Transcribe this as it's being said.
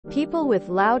People with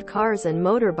loud cars and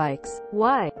motorbikes.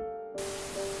 Why?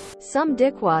 Some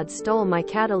dickwad stole my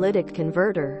catalytic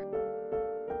converter.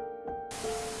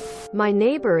 My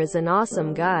neighbor is an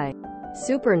awesome guy.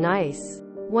 Super nice.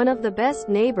 One of the best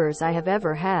neighbors I have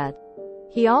ever had.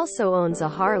 He also owns a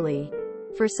Harley.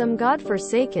 For some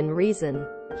godforsaken reason,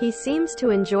 he seems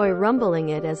to enjoy rumbling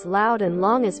it as loud and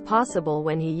long as possible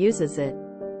when he uses it.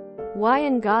 Why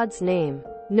in God's name?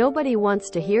 Nobody wants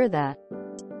to hear that.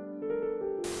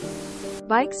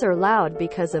 Bikes are loud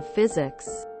because of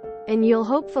physics. And you'll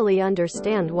hopefully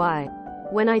understand why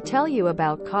when I tell you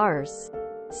about cars.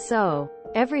 So,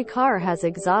 every car has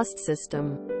exhaust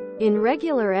system. In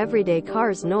regular everyday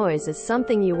cars, noise is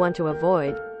something you want to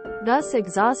avoid. Thus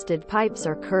exhausted pipes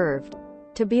are curved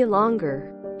to be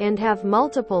longer and have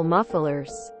multiple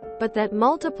mufflers. But that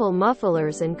multiple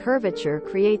mufflers and curvature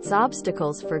creates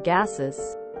obstacles for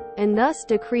gases and thus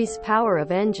decrease power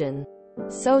of engine.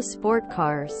 So sport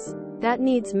cars that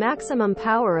needs maximum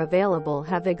power available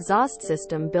have exhaust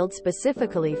system built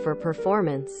specifically for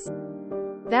performance.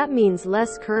 That means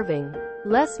less curving,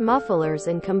 less mufflers,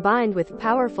 and combined with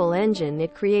powerful engine,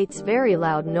 it creates very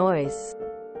loud noise.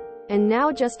 And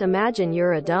now just imagine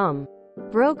you're a dumb,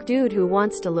 broke dude who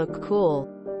wants to look cool.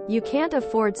 You can't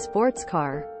afford sports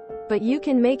car, but you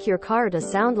can make your car to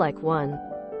sound like one.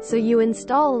 So you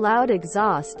install loud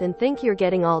exhaust and think you're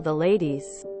getting all the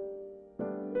ladies.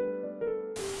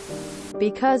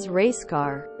 Because race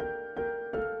car.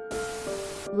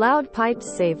 Loud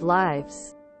pipes save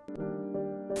lives.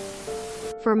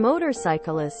 For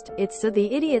motorcyclists, it's so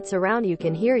the idiots around you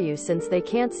can hear you since they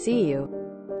can't see you.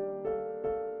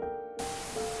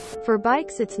 For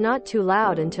bikes, it's not too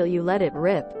loud until you let it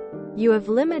rip. You have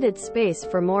limited space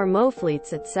for more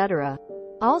mofleets, etc.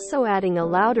 Also, adding a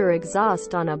louder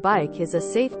exhaust on a bike is a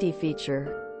safety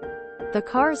feature. The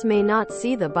cars may not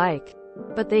see the bike,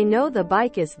 but they know the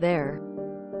bike is there.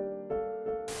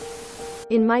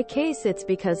 In my case, it's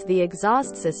because the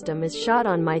exhaust system is shot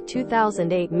on my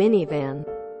 2008 minivan.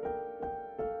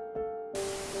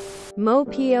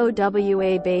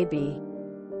 Mopowa baby.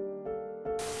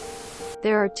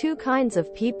 There are two kinds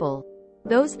of people.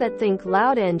 Those that think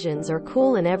loud engines are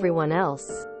cool and everyone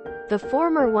else. The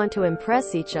former want to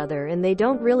impress each other and they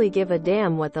don't really give a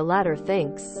damn what the latter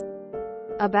thinks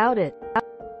about it.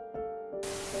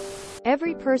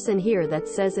 Every person here that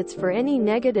says it's for any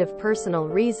negative personal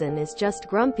reason is just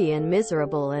grumpy and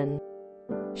miserable and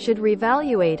should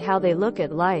reevaluate how they look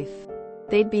at life.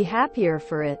 They'd be happier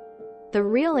for it. The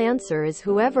real answer is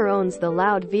whoever owns the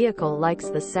loud vehicle likes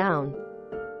the sound.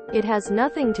 It has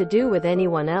nothing to do with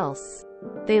anyone else.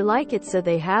 They like it so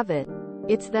they have it.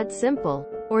 It's that simple.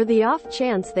 Or the off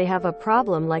chance they have a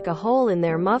problem like a hole in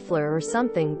their muffler or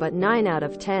something, but 9 out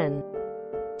of 10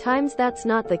 times that's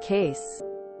not the case.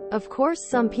 Of course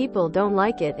some people don't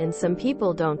like it and some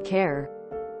people don't care.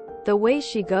 The way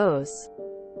she goes.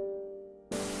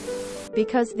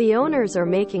 Because the owners are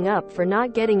making up for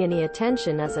not getting any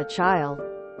attention as a child.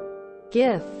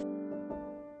 GIF.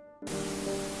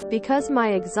 Because my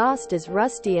exhaust is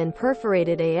rusty and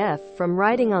perforated AF from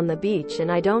riding on the beach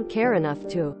and I don't care enough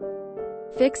to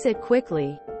fix it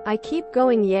quickly. I keep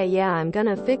going, yeah, I'm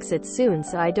gonna fix it soon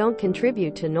so I don't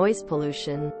contribute to noise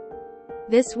pollution.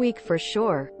 This week for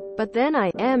sure. But then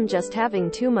I am just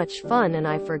having too much fun and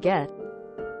I forget.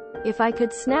 If I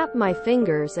could snap my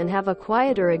fingers and have a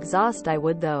quieter exhaust I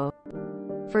would though.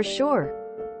 For sure.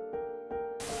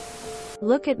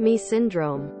 Look at me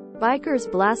syndrome.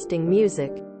 Bikers blasting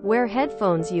music. Wear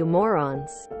headphones, you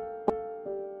morons.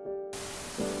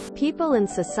 People in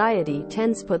society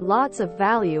tends put lots of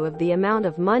value of the amount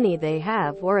of money they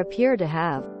have or appear to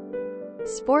have.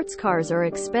 Sports cars are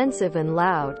expensive and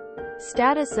loud.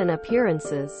 Status and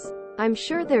appearances. I'm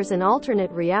sure there's an alternate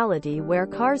reality where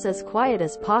cars as quiet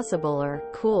as possible are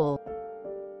cool.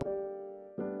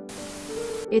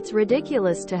 It's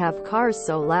ridiculous to have cars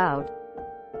so loud.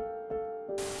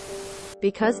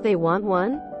 Because they want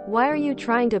one? Why are you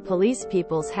trying to police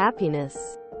people's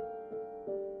happiness?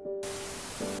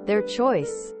 Their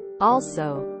choice.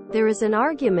 Also, there is an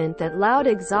argument that loud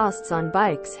exhausts on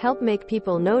bikes help make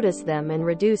people notice them and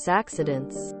reduce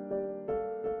accidents.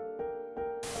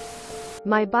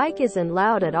 My bike isn't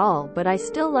loud at all, but I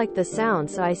still like the sound,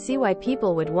 so I see why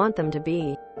people would want them to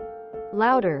be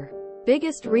louder.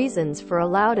 Biggest reasons for a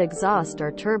loud exhaust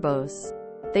are turbos.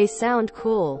 They sound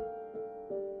cool.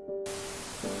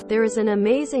 There is an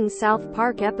amazing South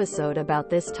Park episode about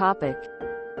this topic.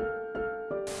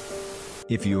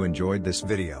 If you enjoyed this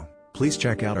video, please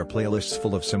check out our playlists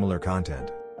full of similar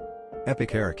content. Epic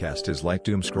Aircast is like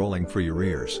doom scrolling for your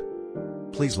ears.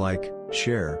 Please like,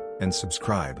 share, and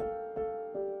subscribe.